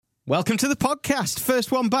Welcome to the podcast.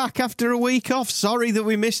 First one back after a week off. Sorry that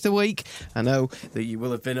we missed a week. I know that you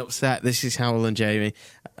will have been upset. This is Hywel and Jamie.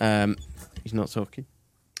 He's not talking.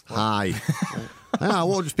 Hi. I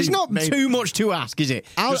won't just be it's not too much to ask, is it?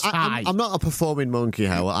 Hi. I'm not a performing monkey,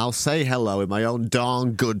 Hywel. I'll say hello in my own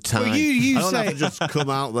darn good time. Well, you I don't say have to just come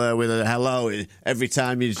out there with a hello every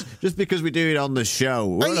time. Just because we do it on the show.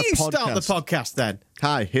 We're on a you podcast. start the podcast then.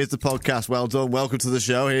 Hi, here's the podcast. Well done. Welcome to the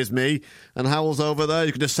show. Here's me. And Hywel's over there.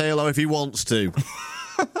 You can just say hello if he wants to.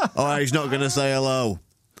 Or he's not going to say hello.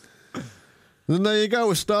 And there you go,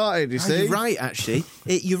 we're started, you see. You're right, actually.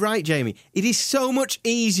 You're right, Jamie. It is so much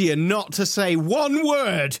easier not to say one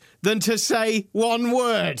word than to say one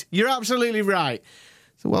word. You're absolutely right.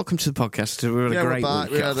 So welcome to the podcast. We had a great we're back.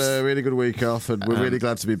 week We off. had a really good week off, and we're really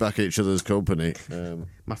glad to be back at each other's company.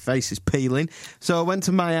 My face is peeling. So I went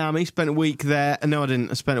to Miami, spent a week there. No, I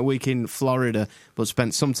didn't. I spent a week in Florida, but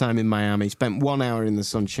spent some time in Miami. Spent 1 hour in the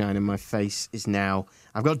sunshine, and my face is now...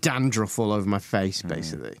 I've got dandruff all over my face,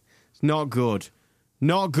 basically. It's not good.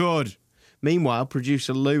 Not good. Meanwhile,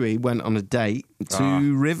 producer Louis went on a date to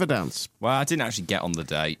Riverdance. Well, I didn't actually get on the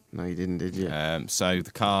date. No, you didn't, did you? So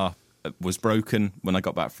the car was broken when I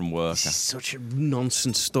got back from work. This is such a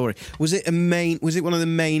nonsense story. Was it one of the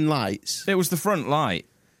main lights? It was the front light.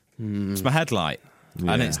 It's my headlight,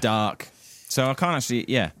 and it's dark. So I can't actually.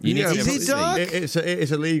 You need to. Is it dark?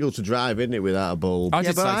 It's illegal to drive, isn't it, without a bulb? I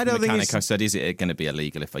did but say I to the don't think mechanic, it's- I said, "Is it going to be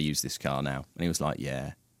illegal if I use this car now?" And he was like,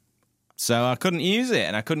 "Yeah." So I couldn't use it,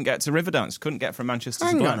 and I couldn't get to Riverdance. Couldn't get from Manchester to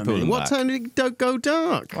Hang on a Blackpool. minute. And What back. time did it go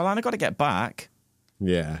dark? Well, I got to get back.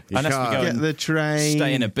 Yeah. Unless we go Get the train.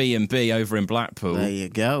 Stay in a B&B over in Blackpool. There you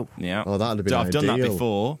go. Yeah. Oh, that'd have been I've done that ideal.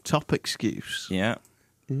 before. Top excuse. Yeah.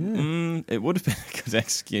 It would have been a good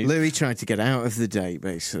excuse. Louis tried to get out of the date,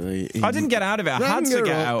 basically. I didn't get out of it. I had to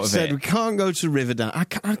get out of said, it. we can't go to Riverdance.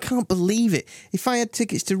 I can't believe it. If I had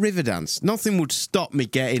tickets to Riverdance, nothing would stop me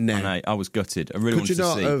getting there. I know, I was gutted. I really Could you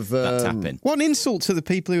wanted to not see have, that tap in. What an insult to the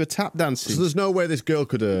people who are tap dancing. So there's no way this girl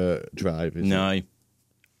could drive, is there? No.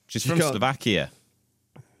 She's from can't- Slovakia.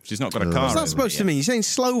 She's not got a car. What's that over supposed to here. mean? You're saying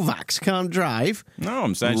Slovaks can't drive? No,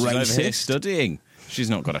 I'm saying she's over here Racist. studying. She's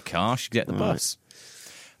not got a car. She can get the bus.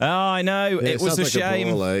 Oh, I know. Yeah, it was sounds a like shame.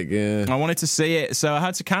 ball ache, yeah. I wanted to see it, so I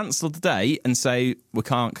had to cancel the date and say, we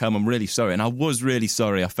can't come, I'm really sorry. And I was really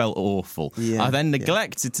sorry, I felt awful. Yeah, I then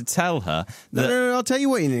neglected to tell her that... No, I'll tell you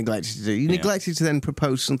what you neglected to do. You neglected to then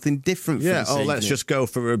propose something different for Yeah, this let's evening. just go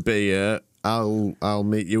for a beer. I'll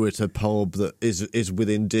meet you at a pub that is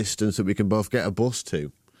within distance that we can both get a bus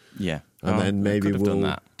to. Yeah. And then I maybe could have done we'll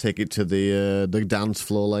that. take it to the dance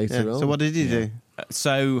floor later Yeah. on. So what did you do?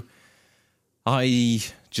 So I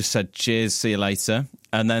just said, cheers, see you later,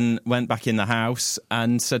 and then went back in the house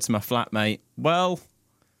and said to my flatmate, well,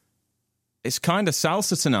 it's kind of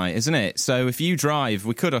salsa tonight, isn't it? So if you drive,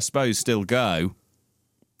 we could, I suppose, still go.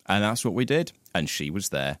 And that's what we did. And she was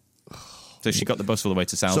there. So she got the bus all the way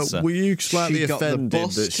to Salsa. So were you slightly She got the offended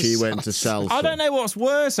bus that to she went to Salsa. Salsa? I don't know what's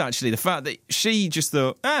worse, actually. The fact that she just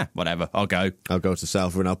thought, whatever, I'll go. I'll go to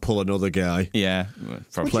Salsa and I'll pull another guy. Yeah.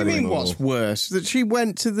 What do you Plenty mean more. what's worse? That she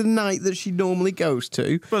went to the night that she normally goes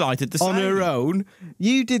to Well, I did the on same. her own.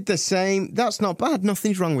 You did the same. That's not bad.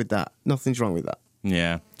 Nothing's wrong with that. Nothing's wrong with that.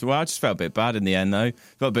 Yeah. So I just felt a bit bad in the end, though.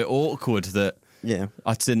 Felt a bit awkward that Yeah.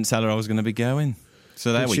 I didn't tell her I was going to be going.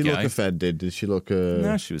 So there Did we she go. look offended? Did she look...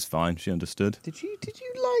 No, she was fine. She understood. Did you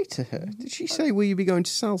lie to her? Did she say, will you be going to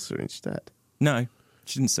Salsa instead? No,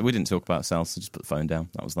 she didn't. We didn't talk about Salsa. Just put the phone down.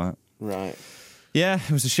 That was that. Right. Yeah, it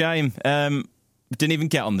was a shame. Didn't even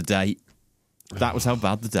get on the date. That was how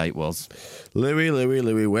bad the date was. Louis,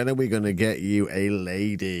 when are we going to get you a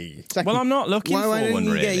lady? Well, I'm not looking Why for didn't one,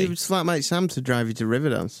 you really. get your flatmate Sam to drive you to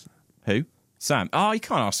Riverdance? Who? Sam. Oh, you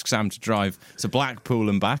can't ask Sam to drive to Blackpool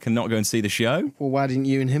and back and not go and see the show. Well, why didn't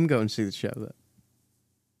you and him go and see the show then?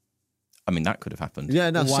 I mean, that could have happened.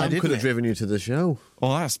 Yeah, no, Why Sam didn't could have it? driven you to the show.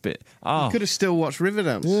 Well, that's a bit... Oh, You could have still watched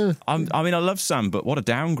Riverdance. Yeah. I mean, I love Sam, but what a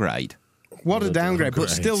downgrade. What a downgrade, but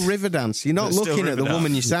still Riverdance. You're not But still looking at the Riverdance.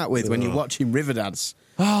 woman you sat with when you're watching Riverdance.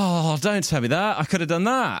 Oh, don't tell me that. I could have done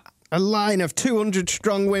that. A line of 200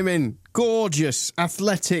 strong women, gorgeous,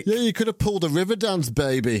 athletic. Yeah, you could have pulled a Riverdance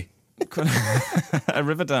baby. A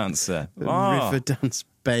river dancer. Oh. Riverdance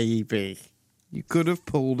baby. You could have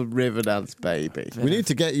pulled a Riverdance baby. We need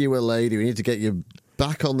to get you a lady. We need to get you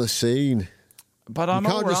back on the scene. But I'm You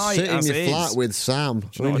can't all just right sit in as your is. flat with Sam. you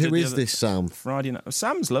I know mean, what I who did the is other- this Sam? Friday night.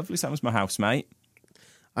 Sam's lovely. Sam's my housemate.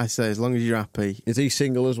 I say, as long as you're happy. Is he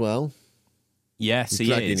single as well? Yes, He's he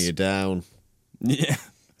dragging is. you down. Yeah.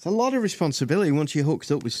 It's a lot of responsibility once you're hooked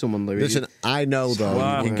up with someone, Louis. Listen, I know though,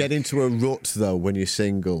 Wow. you get into a rut though when you're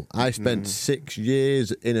single. I spent 6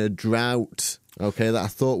 years in a drought. Okay, that I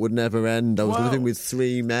thought would never end. I was Well- living with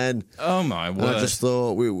 3 men. Oh my And word! I just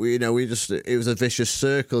thought it was a vicious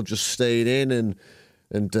circle, just staying in and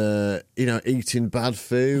eating bad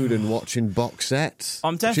food and watching box sets.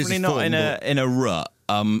 I'm which is definitely not fun, in a rut.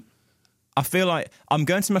 I feel like I'm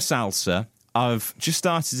going to my salsa. I've just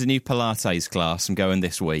started a new Pilates class. I'm going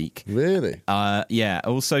this week. Really? Yeah,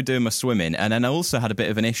 also doing my swimming, and then I also had a bit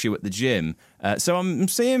of an issue at the gym. So I'm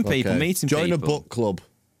seeing people, Okay. meeting Join people. a book club.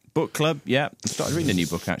 Book club, yeah. I started reading a new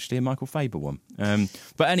book, actually, a Michael Faber one.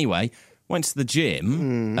 But anyway, went to the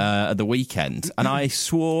gym at the weekend, and I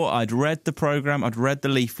swore I'd read the programme, I'd read the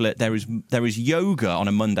leaflet. There is yoga on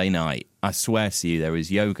a Monday night. I swear to you, there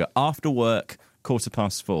is yoga. After work,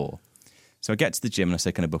 4:15. So I get to the gym and I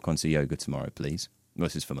say, can I book onto yoga tomorrow, please? Well,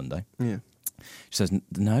 this is for Monday. Yeah. She says,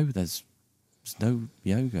 no, there's no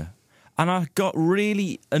yoga. And I got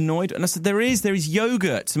really annoyed. And I said, there is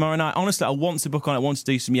yoga tomorrow night. Honestly, I want to book on it. I want to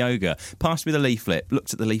do some yoga. Passed me the leaflet.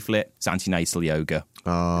 Looked at the leaflet. It's antenatal yoga.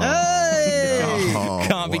 Oh,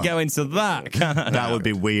 Can't be going to that, can I? that would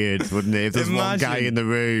be weird, wouldn't it? If there's one guy Imagine. in the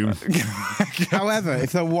room. However,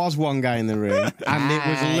 if there was one guy in the room and it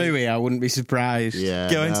was Louis, I wouldn't be surprised. Yeah,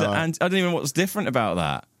 Going to, no. and I don't even know what's different about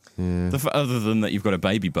that. Other than that you've got a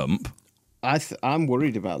baby bump. I'm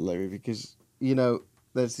worried about Louis because,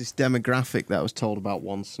 there's this demographic that I was told about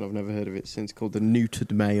once and I've never heard of it since called the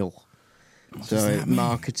neutered male. So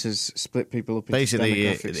marketers split people up into Basically,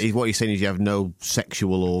 demographics. what you're saying is you have no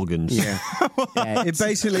sexual organs. Yeah. Yeah. It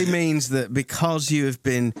basically means that because you have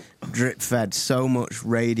been drip-fed so much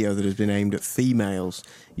radio that has been aimed at females,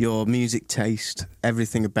 your music taste,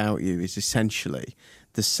 everything about you is essentially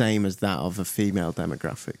the same as that of a female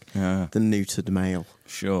demographic, the neutered male.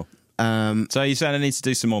 Sure. So you're saying I need to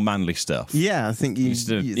do some more manly stuff? Yeah, I think you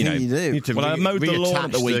do. do. to Well, I mowed the lawn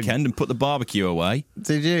at the reattach the- weekend and put the barbecue away.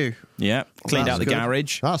 Did you? Yeah, cleaned that's out the good.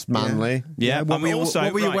 garage. That's manly. Yeah, What and we also.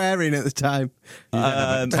 what were you right. wearing at the time?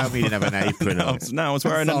 Tell me you didn't have an apron on. No, I was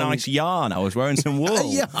wearing a thong. nice yarn. I was wearing some wool. A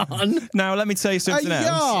yarn? Now, let me tell you something A else.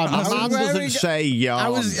 yarn? A I was man wearing- doesn't say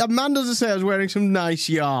yarn. A man doesn't say I was wearing some nice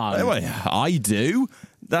yarn. Well, I do.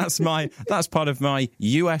 That's part of my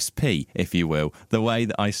USP, if you will, the way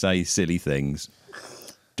that I say silly things.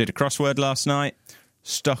 Did a crossword last night,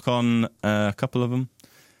 stuck on a couple of them.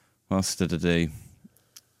 What else did I do?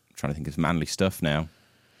 I'm trying to think of manly stuff now.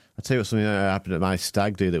 I'll tell you what, something that happened at my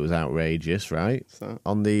stag do that was outrageous, right? So?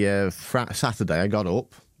 On the Saturday, I got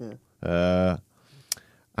up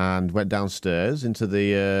and went downstairs into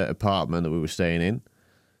the apartment that we were staying in,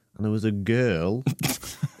 and there was a girl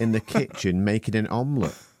in the kitchen making an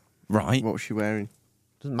omelette. Right. What was she wearing?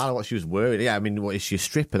 Doesn't matter what she was wearing. Yeah, I mean, what is she, a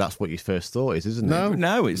stripper? That's what your first thought is, isn't it?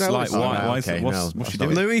 No, it's No, like, it's why, not. why Okay, what's no, she that's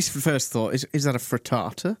doing? Louis' first thought is that a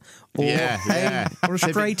frittata? Or Yeah, yeah. or a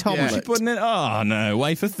straight Yeah. omelette? Putting it? Oh no,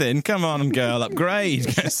 wafer thin. Come on, girl, upgrade.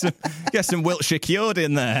 Get some Wiltshire cured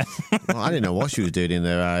in there. Well, I didn't know what she was doing in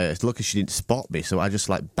there. It's lucky she didn't spot me, so I just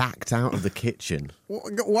backed out of the kitchen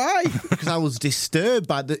Why? because I was disturbed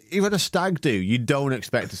by you had a stag do. You don't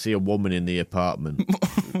expect to see a woman in the apartment.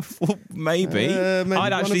 Well, maybe. Maybe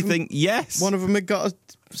I'd one actually of them- think yes. One of them had got a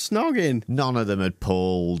snog in. Of None of them had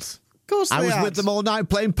pulled. course I they was had. with them all night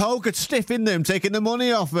playing poker, stiffing them, taking the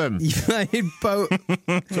money off them. You played both.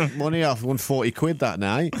 Took money off, won 40 quid that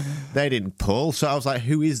night. They didn't pull, so I was like,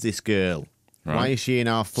 who is this girl? Why Right. is she in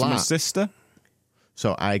our My flat? sister.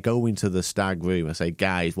 So I go into the stag room. I say,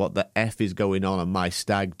 guys, what the F is going on my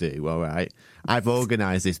stag do, all right? I've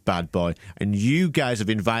organised this bad boy, and you guys have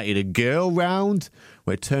invited a girl round.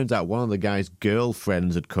 Well, it turns out one of the guy's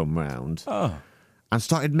girlfriends had come round and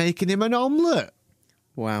started making him an omelette.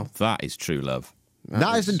 Wow. That is true love.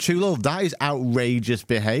 That isn't true love. That is outrageous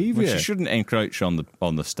behaviour. Which you shouldn't encroach on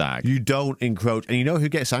the stag. You don't encroach. And you know who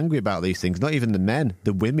gets angry about these things? Not even the men,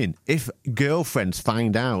 the women. If girlfriends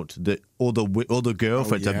find out that other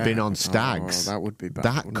girlfriends have been on stags, Oh, that would be bad,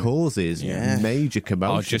 that wouldn't it? causes major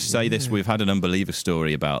commotion. I'll just say this: we've had an unbeliever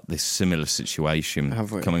story about this similar situation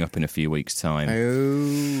Have we? coming up in a few weeks' time.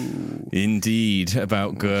 Oh. Indeed,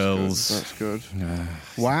 about girls. That's good.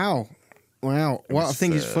 Wow. Wow. What I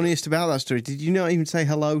think is funniest about that story, did you not even say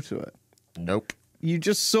hello to it? Nope. You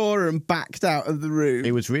just saw her and backed out of the room.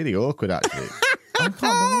 It was really awkward, actually. I can't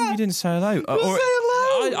believe you didn't say hello. Say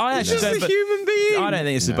hello. I actually Just don't. a but human being. I don't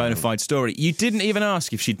think it's a bona fide story. You didn't even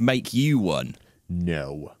ask if she'd make you one.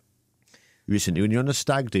 No. Listen, when you're on a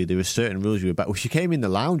stag do, there are certain rules you were about. Well, she came in the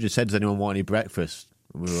lounge and said, does anyone want any breakfast?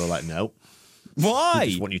 And we were all like, no. I Why?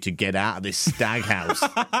 just want you to get out of this stag house.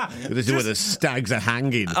 This is where the stags are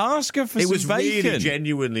hanging. Ask her for It some was bacon. really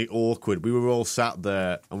genuinely awkward. We were all sat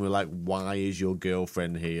there and we were like, why is your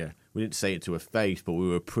girlfriend here? We didn't say it to her face, but we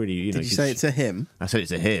were pretty, Did you say it to him? I said it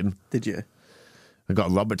to him. Did you? I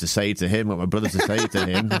got Robert to say to him, what my brother to say to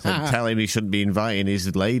him. I said, tell him he shouldn't be inviting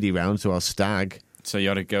his lady round to our stag. So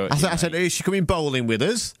you ought to go. I said, is she coming bowling with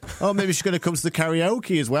us? Oh, maybe she's going to come to the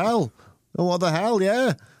karaoke as well. Oh, what the hell,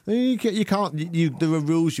 yeah. You can't, there were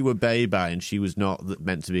rules you obey by, and she was not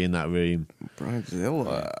meant to be in that room.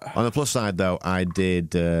 Bridezilla. On the plus side, though, I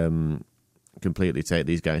did completely take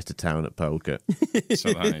these guys to town at poker.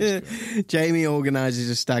 So that is good. Jamie organises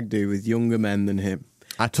a stag do with younger men than him.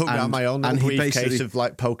 I took out my own and he briefcase basically- of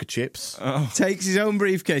like poker chips. Takes his own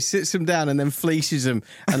briefcase, sits them down, and then fleeces them,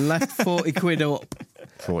 and left 40 quid up.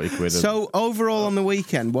 40 quid. So overall on the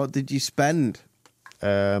weekend, what did you spend?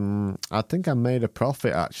 I think I made a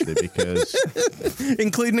profit actually because,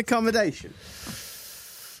 Including accommodation?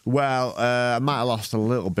 well, I might have lost a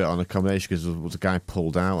little bit on accommodation because there was a guy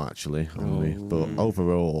pulled out actually. Only. But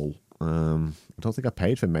overall, I don't think I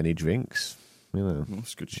paid for many drinks. You know,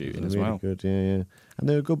 That's good shooting really as well. good, yeah. And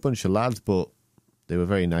they were a good bunch of lads, but they were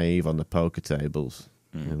very naive on the poker tables.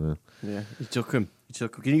 You know. Yeah, you took him.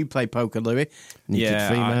 Can you play poker, Louis? Naked Yeah,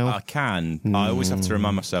 female? I can. I always have to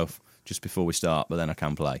remind myself just before we start, but then I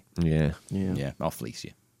can play. Yeah. Yeah, I'll fleece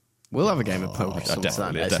you. We'll have a game of poker sometime.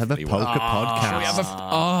 definitely. Let's have a Definitely poker will.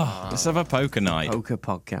 podcast. Let's have a poker night. Poker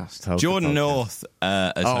podcast. Poker Jordan podcast. North.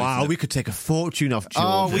 Has Oh, hosted wow, a- we could take a fortune off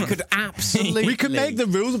Oh, Jordan. we could absolutely. We could make the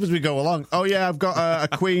rules up as we go along. Oh yeah, I've got a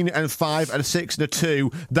queen and a 5 and a 6 and a 2.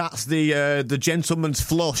 That's the gentleman's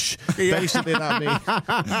flush. Basically, that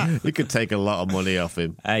means we could take a lot of money off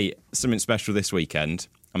him. Hey, something special this weekend.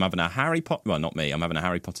 I'm having a Harry Potter. Well, not me. I'm having a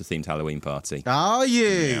Harry Potter themed Halloween party. Are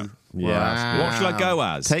you? Yeah, that's What shall I go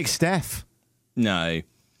as? Take Steph. No,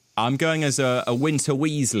 I'm going as a Winter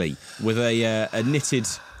Weasley with a knitted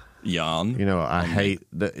yarn. You know what? I hate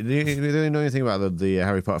the only annoying thing about the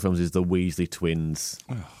Harry Potter films is the Weasley twins.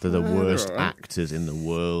 They're the worst actors in the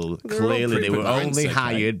world. all Clearly, they pretty were good only lines, okay.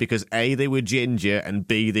 hired because A, they were ginger, and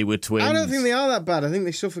B, they were twins. I don't think they are that bad. I think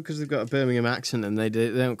they suffer because they've got a Birmingham accent and they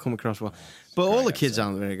don't come across well. But all the kids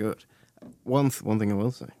aren't very good. One thing I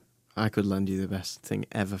will say, I could lend you the best thing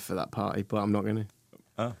ever for that party, but I'm not going to.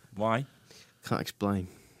 Oh, why? Can't explain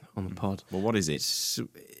on the pod. Well, what is it? It's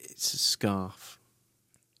a scarf.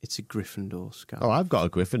 It's a Gryffindor scarf. Oh, I've got a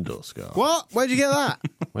Gryffindor scarf. What? Where'd you get that?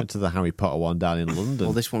 Went to the Harry Potter one down in London.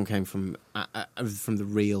 Well, this one came from the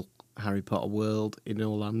real Harry Potter world in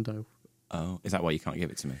Orlando. Oh, is that why you can't give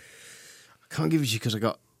it to me? I can't give it to you because I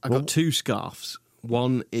got two scarves.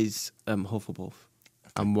 One is Hufflepuff,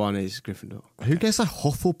 and one is Gryffindor. Who gets a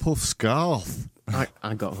Hufflepuff scarf?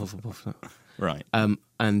 I got Hufflepuff. Right.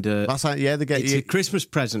 And That's like, yeah, they get it's you. a Christmas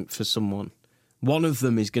present for someone. One of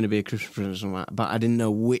them is going to be a Christmas present, but I didn't know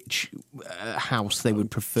which house they would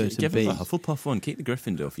prefer to Give be. them a Hufflepuff one. Keep the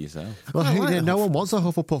Gryffindor for yourself. Well, quite like no one wants a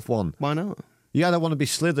Hufflepuff one. Why not? You either want to be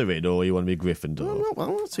Slytherin or you want to be Gryffindor.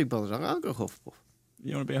 I'm not too bothered. I'll go Hufflepuff.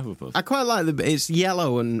 You want to be a Hufflepuff? I quite like it's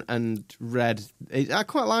yellow and red. I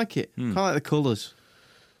quite like it. Quite like the colours.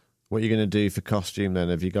 What are you going to do for costume then?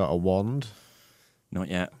 Have you got a wand? Not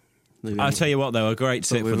yet. I'll tell you what, though, a great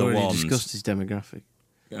tip We've for the already wand. discussed his demographic.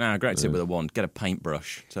 No, a great tip with a wand. Get a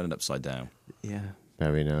paintbrush, turn it upside down. Yeah.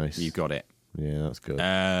 Very nice. You've got it. Yeah, that's good.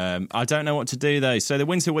 I don't know what to do, though. So the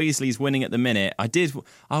Winter Weasley's winning at the minute.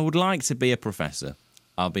 I would like to be a professor.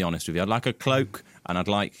 I'll be honest with you. I'd like a cloak, and I'd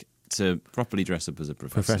like to properly dress up as a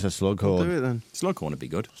professor. Professor Do Slughorn. it then. Slughorn would be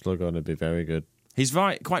good. Slughorn would be very good. He's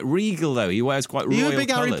quite regal, though. He wears quite Are royal you a big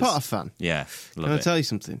Harry colours. Potter fan? Yeah, love Can I it. tell you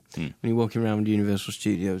something? When you're walking around Universal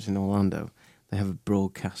Studios in Orlando, they have a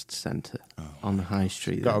broadcast centre on the high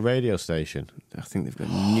street. Got a there. radio station. I think they've got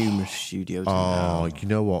numerous studios. Oh, you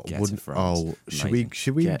know what? Get to Wouldn't France. oh should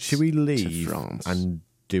Amazing. we Get should we to leave France. and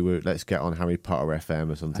do it? Let's get on Harry Potter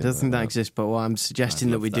FM or something. I don't think that like exists, but what I'm suggesting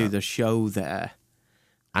I'd that love we do that. the show there.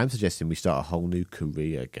 I'm suggesting we start a whole new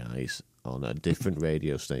career, guys, on a different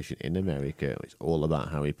radio station in America. It's all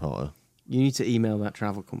about Harry Potter. You need to email that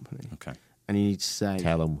travel company, Okay. and you need to say,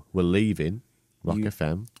 Tell them we're leaving Rock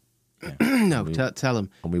FM no, tell them,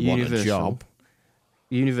 and we want a job.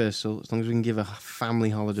 Universal, as long as we can give a family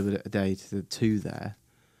holiday a day to there,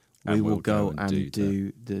 we And will we'll go go and and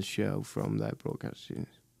do the show from their broadcast studios.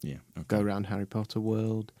 Yeah. Okay. Go around Harry Potter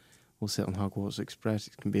World. We'll sit on Hogwarts Express.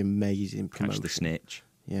 It's going to be amazing promotion. Catch the snitch.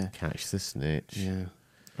 Yeah, Catch the snitch. yeah.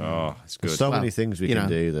 Oh, it's good. There's so Well, many things we you can know,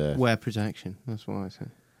 do there. Wear protection. That's what I say.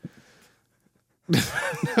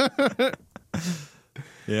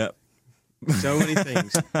 Yeah. So many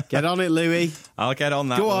things. Get on it, Louis. I'll get on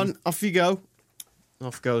that Go one. on, off you go.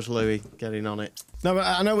 Off goes Louis, getting on it. No, but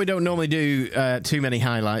I know we don't normally do too many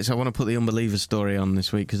highlights. I want to put the Unbeliever story on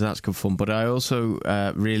this week because that's good fun. But I also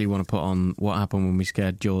really want to put on what happened when we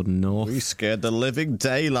scared Jordan North. We scared the living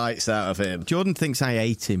daylights out of him. Jordan thinks I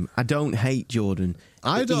hate him. I don't hate Jordan.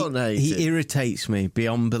 I don't hate him. He irritates me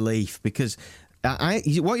beyond belief because... what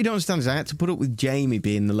you don't understand is I had to put up with Jamie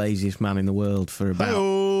being the laziest man in the world for about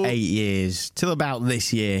 8 years. Till about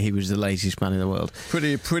this year, he was the laziest man in the world.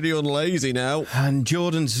 Pretty unlazy now. And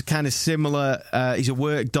Jordan's kind of similar. He's a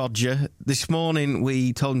work dodger. This morning,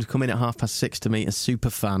 we told him to come in at 6:30 to meet a super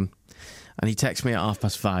fan. And he texted me at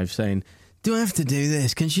 5:30 saying, do I have to do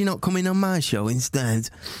this? Can she not come in on my show instead?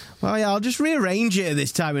 Well, yeah, I'll just rearrange it at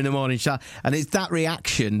this time in the morning. And it's that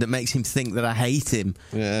reaction that makes him think that I hate him.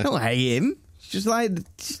 Yeah. I don't hate him. Just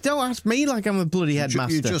don't ask me like I'm a bloody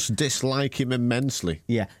headmaster. You just dislike him immensely.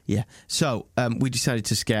 Yeah. So, we decided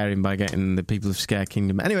to scare him by getting the people of Scare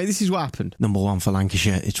Kingdom. Anyway, this is what happened. Number 1 for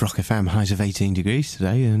Lancashire, it's Rock FM, highs of 18 degrees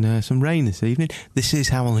today and some rain this evening. This is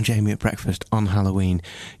Hywel and Jamie at breakfast on Halloween.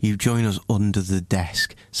 You join us under the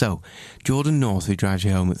desk. So, Jordan North, who drives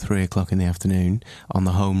you home at 3 o'clock in the afternoon on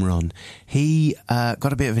the home run, he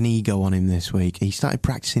got a bit of an ego on him this week. He started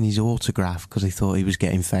practicing his autograph because he thought he was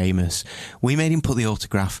getting famous. We made him put the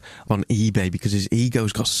autograph on eBay because his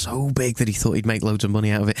ego's got so big that he thought he'd make loads of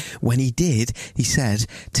money out of it. When he did, he said,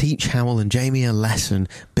 teach Hywel and Jamie a lesson,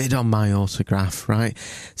 bid on my autograph, right?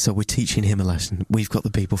 So we're teaching him a lesson. We've got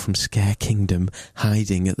the people from Scare Kingdom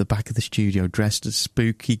hiding at the back of the studio dressed as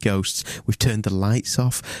spooky ghosts. We've turned the lights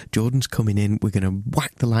off. Jordan's coming in. We're going to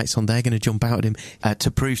whack the lights on. They're going to jump out at him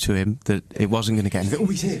to prove to him that it wasn't going to get anything. Oh,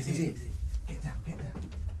 he's here. Get down.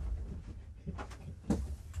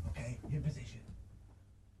 Okay, your position.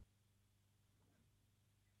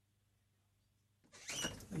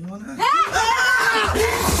 You want to...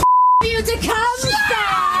 you to come there!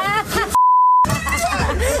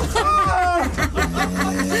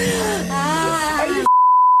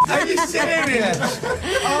 Are you serious?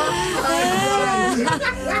 Oh my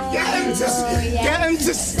God! Get him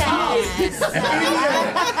to stop!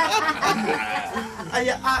 Are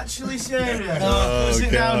you actually serious? Oh,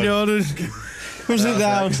 sit down, Jordan. Come sit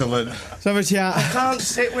down. Excellent. Let's have a chat. I can't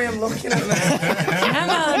sit with him looking at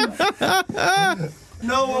me.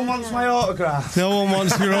 No one wants my autograph. No one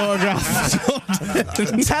wants your autograph.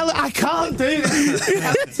 Tell her I can't do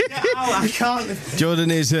this. Get out. I can't. Jordan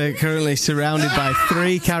is currently surrounded by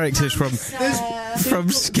 3 characters from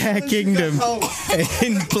Scare Kingdom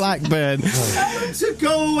in Blackburn. To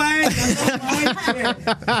go away.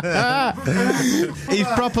 He's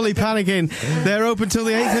properly panicking. They're open till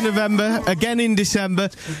the 8th of November, again in December.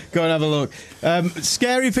 Go and have a look.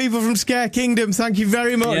 Scary people from Scare Kingdom, thank you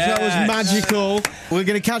very much. Yes. That was magical. We're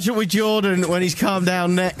going to catch up with Jordan when he's calmed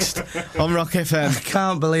down next on Rock FM. I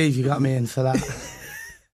can't believe you got me in for that.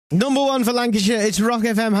 Number 1 for Lancashire, it's Rock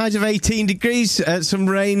FM, highs of 18 degrees, some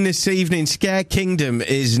rain this evening. Scare Kingdom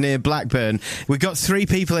is near Blackburn. We've got 3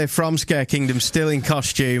 people here from Scare Kingdom still in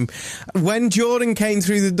costume. When Jordan came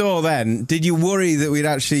through the door then, did you worry that we'd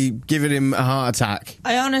actually given him a heart attack?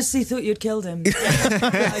 I honestly thought you'd killed him. He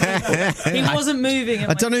wasn't moving.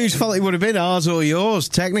 I don't know whose fault it would have been, ours or yours,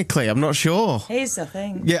 technically. I'm not sure. Here's the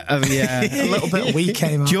thing. Yeah. A little bit weak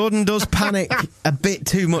came out. Jordan does panic a bit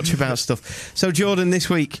too much about stuff. So, Jordan, this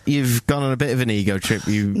week, you've gone on a bit of an ego trip.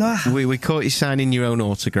 We caught you signing your own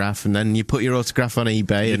autograph, and then you put your autograph on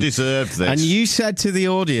eBay. You deserved this. And you said to the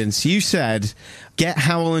audience, get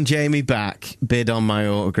Hywel and Jamie back, bid on my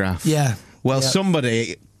autograph. Yeah. Well,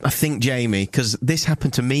 somebody, I think Jamie, because this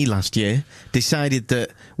happened to me last year, decided that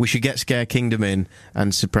we should get Scare Kingdom in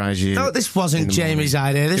and surprise you. No, this wasn't Jamie's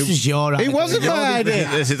idea. This was your idea. It wasn't my idea.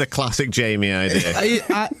 This is a classic Jamie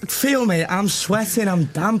idea. Feel me, I'm sweating, I'm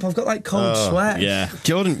damp, I've got like cold sweat. Yeah.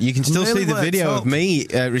 Jordan, you can still Really see the worked video up. of me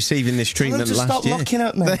receiving this treatment Tell them last to year. stop looking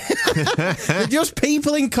at me. They're just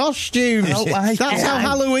people in costumes. I don't like That's it. how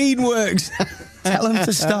Halloween works. Tell them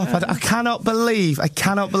to stop. I cannot believe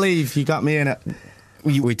you got me in it.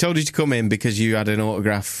 We told you to come in because you had an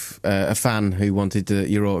autograph, a fan who wanted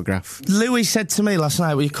your autograph. Louis said to me last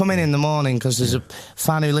night, will you come in the morning because there's a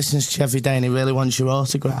fan who listens to you every day and he really wants your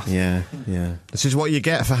autograph. Yeah. This is what you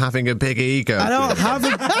get for having a big ego. I don't have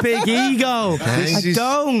a big ego. I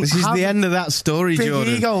don't. This is have the end of that story, big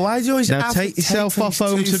Jordan. ego. Why do you always Now have take to yourself take off things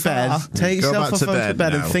home too to bed. far? Take Go yourself back off to home to bed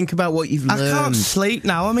bed now. and think about what you've I learned. can't sleep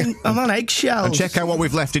now. I'm on eggshells. And check out what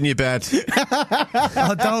we've left in your bed.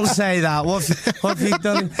 Oh, don't say that. What have you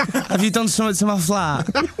done? Have you done something to my flat?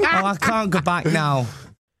 Oh, I can't go back now.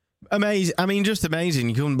 Amazing. I mean, just amazing.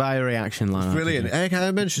 You couldn't buy a reaction like that. Brilliant. Hey, can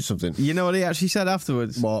I mention something? You know what he actually said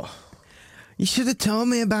afterwards? What? You should have told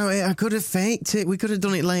me about it. I could have faked it. We could have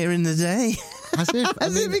done it later in the day. As if,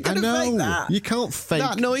 As if he could have faked that. You can't fake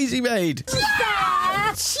That noise he made.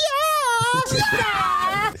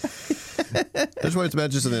 I just wanted to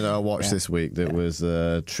mention something that I watched this week that was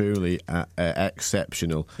truly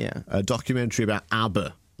exceptional. Yeah. A documentary about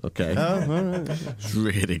ABBA. Okay. Oh, all right. It's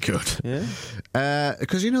really good. Yeah.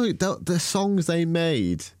 Because, the songs they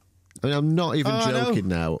made, I mean, I'm not even joking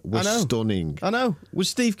now, were stunning. I know. Was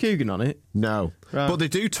Steve Coogan on it? No. Right. But they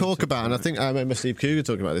do talk about, and I think I remember Steve Coogan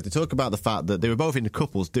talking about this, they talk about the fact that they were both in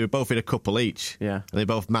couples, they were both in a couple each. Yeah. And they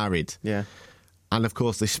both married. Yeah. And, of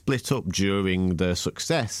course, they split up during their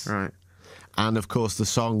success. Right. And, of course, the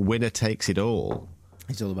song Winner Takes It All.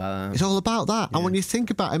 It's all about that. It's all about that. And when you think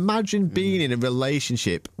about, imagine being in a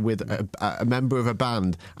relationship with a member of a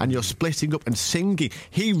band and you're splitting up and singing.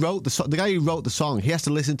 He wrote the song. The guy who wrote the song, he has to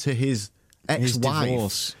listen to his ex-wife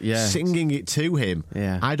divorce. Yeah. singing it to him.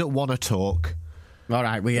 Yeah. I don't want to talk. All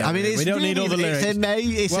right, we don't need all the lyrics. It's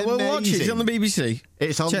amazing. We'll watch it. It's on the BBC.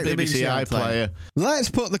 It's on Check the BBC iPlayer. Let's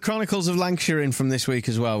put the Chronicles of Lancashire in from this week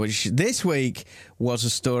as well, which this week was a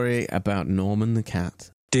story about Norman the cat.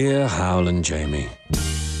 Dear Hywel and Jamie,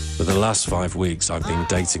 for the last 5 weeks I've been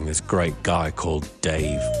dating this great guy called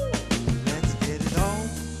Dave.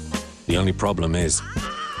 The only problem is,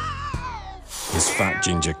 his fat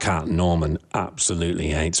ginger cat Norman absolutely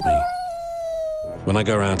hates me. When I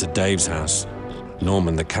go round to Dave's house,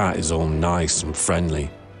 Norman the cat is all nice and friendly.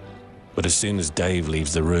 But as soon as Dave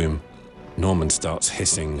leaves the room, Norman starts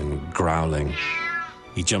hissing and growling.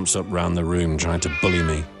 He jumps up round the room trying to bully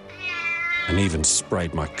me, and even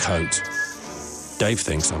sprayed my coat. Dave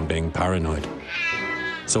thinks I'm being paranoid.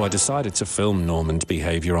 So I decided to film Norman's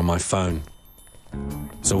behaviour on my phone.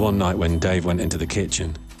 So one night when Dave went into the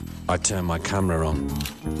kitchen, I turned my camera on.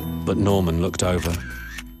 But Norman looked over,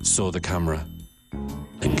 saw the camera,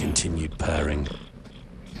 and continued purring.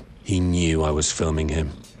 He knew I was filming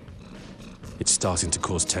him. It's starting to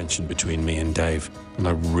cause tension between me and Dave, and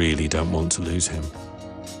I really don't want to lose him.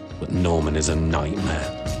 But Norman is a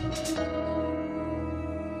nightmare.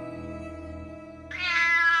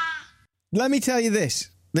 Let me tell you this.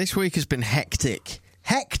 This week has been hectic.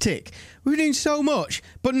 Hectic. We're doing so much,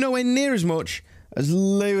 but nowhere near as much as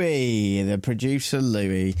Louis, the producer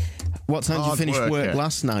Louis. What time did you finish work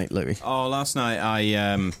last night, Louis? Oh, last night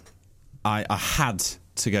I had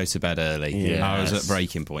to go to bed early. Yes. I was at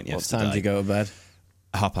breaking point yesterday. What time did you go to bed?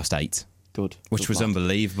 8:30. Good. Which was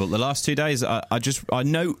unbelievable. The last 2 days, I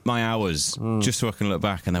note my hours just so I can look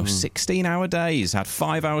back, and there were 16-hour days. Had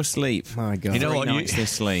 5 hours sleep. My God. You know 3 what? nights this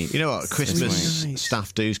sleep. You know what? Christmas Nice.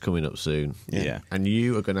 staff do's coming up soon. Yeah. And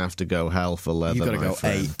you are going to have to go hell for leather. You've got to my go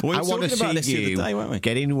friend. ape. We were I want to talking about this see the you other day, weren't we?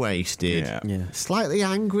 getting wasted, Yeah. slightly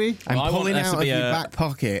angry. I'm Well, I want pulling there to out of be your a- back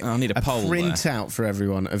pocket I need a poll printout for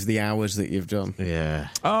everyone of the hours that you've done. Yeah.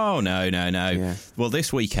 Oh no! Yeah. Well,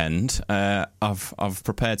 this weekend I've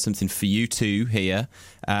prepared something for you two here.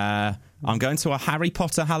 I'm going to a Harry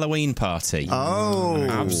Potter Halloween party. Oh.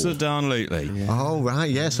 Absolutely. Oh,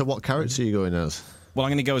 right, yeah. So what character are you going as? Well,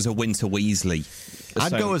 I'm going to go as a Winter Weasley.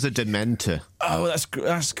 I'd So- go as a Dementor. Oh, that's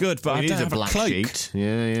good, but I He don't needs have a black cloak. sheet. Yeah,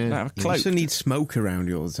 I yeah. don't have a You cloak. also need smoke around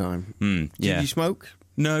you all the time. Yeah. Did you smoke?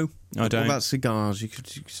 No, I don't. What about cigars? You could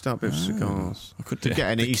start a bit of cigars. I could To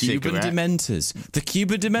get an the Cuban e-cigarette. Dementors. The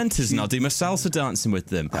Cuban Dementors, and I'll do my salsa dancing with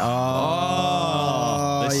them.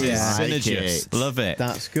 Oh, this yeah. is Like synergist. it. Love it.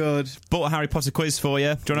 That's good. Bought a Harry Potter quiz for you.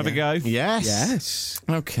 Do you want to have a go? Yes. Yes.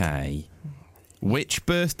 Okay. Which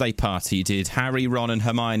birthday party did Harry, Ron, and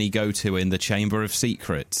Hermione go to in the Chamber of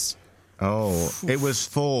Secrets? Oh, it was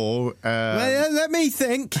for Let me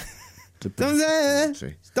think.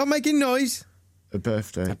 Stop making noise. a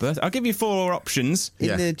birthday. I'll give you 4 options. In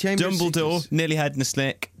Yeah. the Chamber of Dumbledore, Secrets. Nearly Head and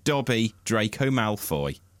Slick, Dobby, Draco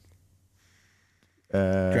Malfoy.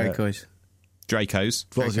 Draco's. Draco's.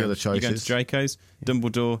 What was the other You going to choices? Draco's?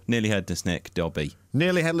 Dumbledore, Nearly Head and Slick, Dobby.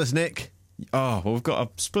 Nearly Headless Nick. Oh, well, we've got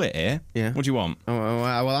a split here. Yeah. What do you want? Oh,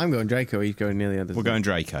 well, I'm going Draco. He's going nearly other. We're going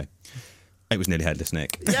Draco. It was Nearly Headless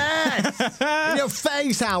Nick. Yes! In your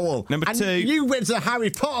face, Owl. Number and 2. You went to Harry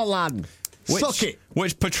Potter land. Suck it.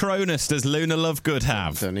 Which Patronus does Luna Lovegood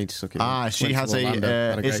have? Don't need to suck it. Ah, she Went to has Orlando,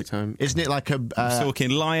 had a a. great time. Isn't it like a Talking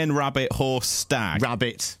lion, rabbit, horse, stag.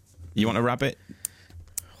 rabbit? You want a rabbit?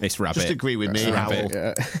 It's rabbit. Just agree with me, Rabbit.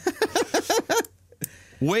 Owl.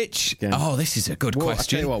 Which? Yeah. Oh, this is a good I tell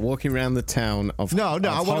question. you what, walking around the town of No, I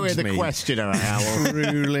of want to hear the Hogsmeade, question, all right, Owl.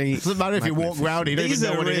 Truly, Doesn't matter if you walk round, you don't These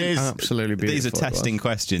even know are what it really- is. absolutely beautiful. These are testing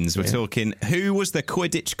questions. We're talking, who was the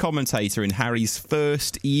Quidditch commentator in Harry's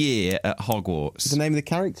first year at Hogwarts? The name of the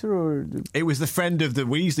character, or It was the friend of the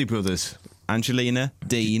Weasley brothers. Angelina,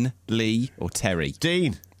 Dean, Lee, or Terry?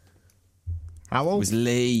 Dean. How It was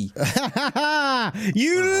Lee.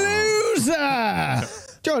 You loser!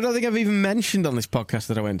 Joe, I don't think I've even mentioned on this podcast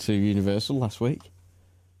that I went to Universal last week.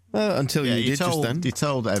 Until you did just then. You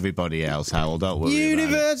told everybody else, Hywel, don't worry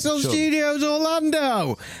Universal about it. Studios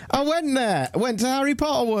Orlando. I went there. I went to Harry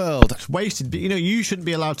Potter World. It's wasted. You know, you shouldn't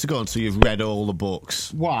be allowed to go until you've read all the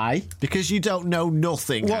books. Why? Because you don't know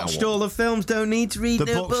nothing, Watched Hywel. all the films, don't need to read The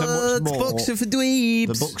no books are much more- Books are for dweebs.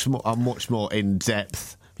 The books are much more in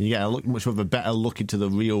depth. You get much of a better look into the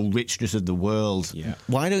real richness of the world. Yeah.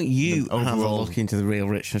 Why don't you The have a overall- look into the real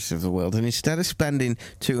richness of the world, and instead of spending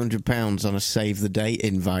 £200 on a save the date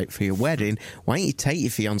invite for your wedding, why don't you take your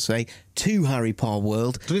fiancée to Harry Potter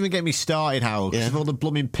World? Don't even get me started, Howard, because Yeah. of all the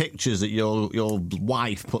blooming pictures that your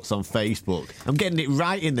wife puts on Facebook. I'm getting it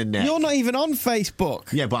right in the net. You're not even on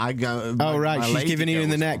Facebook. Yeah, but I go. Oh, right, she's giving you in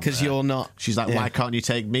the net because you're not. She's like, Yeah. why can't you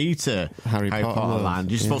take me to Harry Potter World? land?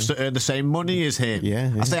 You're Yeah. supposed to earn the same money as him.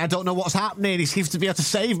 Yeah, yeah. I say, I don't know what's happening. He seems to be able to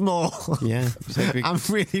save more. Yeah. So I'm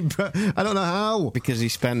really. I don't know how. because he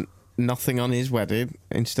spent nothing on his wedding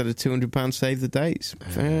instead of £200 save the dates.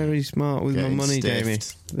 Very smart with my Getting money, Jamie.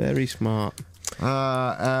 stiffed. Very smart.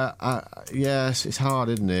 Yes, it's hard,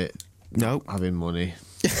 isn't it? Nope. Having money.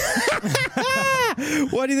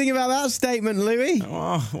 What do you think about that statement, Louis?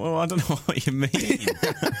 Oh, well, I don't know what you mean.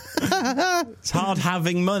 It's hard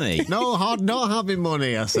having money. No, hard not having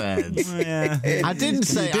money, I said. Yeah. I didn't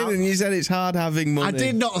say You didn't. You said it's hard having money. I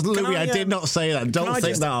did not, Louis. I I, did not say that. Don't I think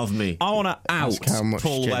just- that of me. I want to out Ask how much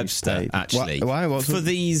Paul James Webster, paid. actually. Why? What's for it?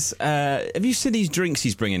 these, have you seen these drinks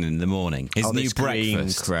he's bringing in the morning? His new this green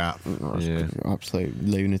breakfast. crap. Yeah. Absolute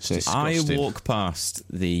lunatic. I disgusting. walk past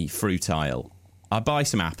the fruit aisle. I buy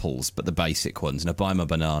some apples, but the basic ones, and I buy my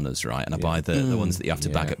bananas, right? And I buy the ones that you have to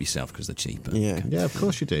bag up yourself because they're cheaper. Yeah. Yeah, of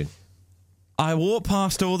course you do. I walk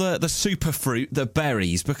past all the super fruit, the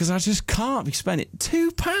berries, because I just can't be spending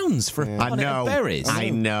 £2 for a I punnet know. of berries. I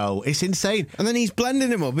know. It's insane. And then he's blending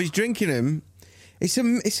them up. He's drinking them. It's a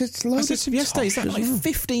load I said to him yesterday, is that tosh like as well.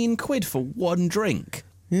 15 quid for one drink?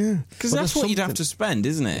 Yeah. Because Well, that's there's what you'd have something- to spend,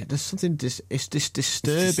 isn't it? There's something it's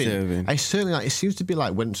disturbing. disturbing. I certainly like. It seems to be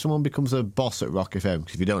like when someone becomes a boss at Rock FM.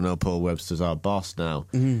 Because if you don't know, Paul Webster's our boss now.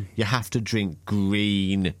 You have to drink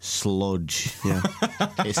green sludge. Yeah.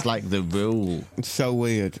 It's like the rule. It's so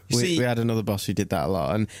weird. See- We had another boss who did that a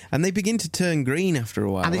lot, and they begin to turn green after a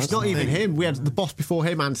while. And it's That's not the even thing. him. We had the boss before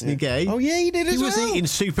him, Anthony Gay. Oh yeah, he did as He was well. eating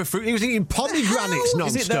super fruit. He was eating pomegranates Is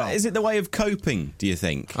non-stop. it the way of coping, do you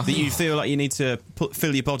think? That you feel like you need to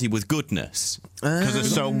fill your body with goodness? Because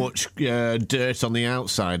there's so much dirt on the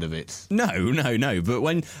outside of it. No. But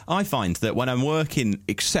when I find that when I'm working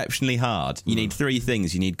exceptionally hard, you need three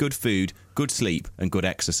things. You need good food, good sleep, and good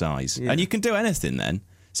exercise. And you can do anything then.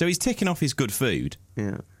 So he's ticking off his good food.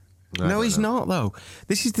 Yeah. No, he's not though.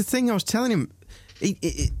 This is the thing I was telling him.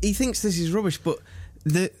 He thinks this is rubbish, but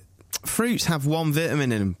the fruits have one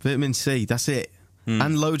vitamin in them, vitamin C. That's it,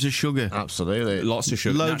 and loads of sugar. Absolutely. Lots of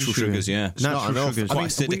sugar, Loads natural of sugar. sugars, yeah. It's not Natural enough. sugars. Quite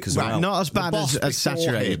acidic as well. Not as bad as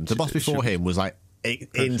saturated. The boss before him was like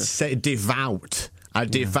devout. A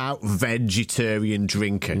devout vegetarian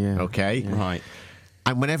drinker, Yeah. okay? Right.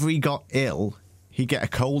 And whenever he got ill, he'd get a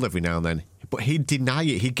cold every now and then. But he'd deny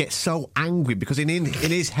it. He'd get so angry because in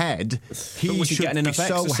his head, he was he should getting be enough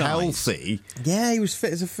so exercise? healthy. Yeah, he was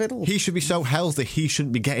fit as a fiddle. He should be so healthy, he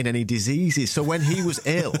shouldn't be getting any diseases. So when he was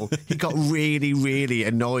ill, he got really, really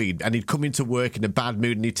annoyed and he'd come into work in a bad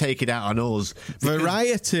mood and he'd take it out on us. because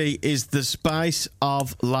Variety is the spice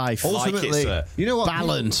of life. Ultimately, sir. you know what?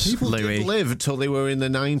 Balance, People Louis. did live until they were in the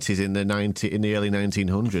 90s, in the early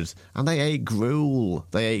 1900s, and they ate gruel.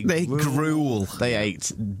 They ate gruel. They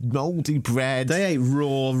ate mouldy bread. They ate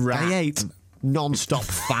raw rat. They ate non-stop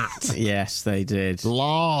fat. Yes, they did.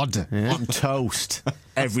 Lard on toast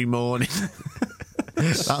every morning.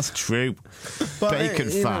 That's true. Bacon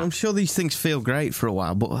you know, fat. I'm sure these things feel great for a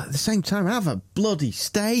while, but at the same time, have a bloody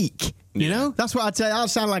steak. You know? That's what I'd say. I'll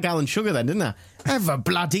sound like Alan Sugar then, didn't I? Have a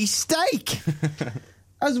bloody steak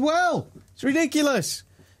as well. It's ridiculous.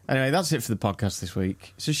 Anyway, that's it for the podcast this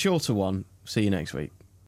week. It's a shorter one. See you next week.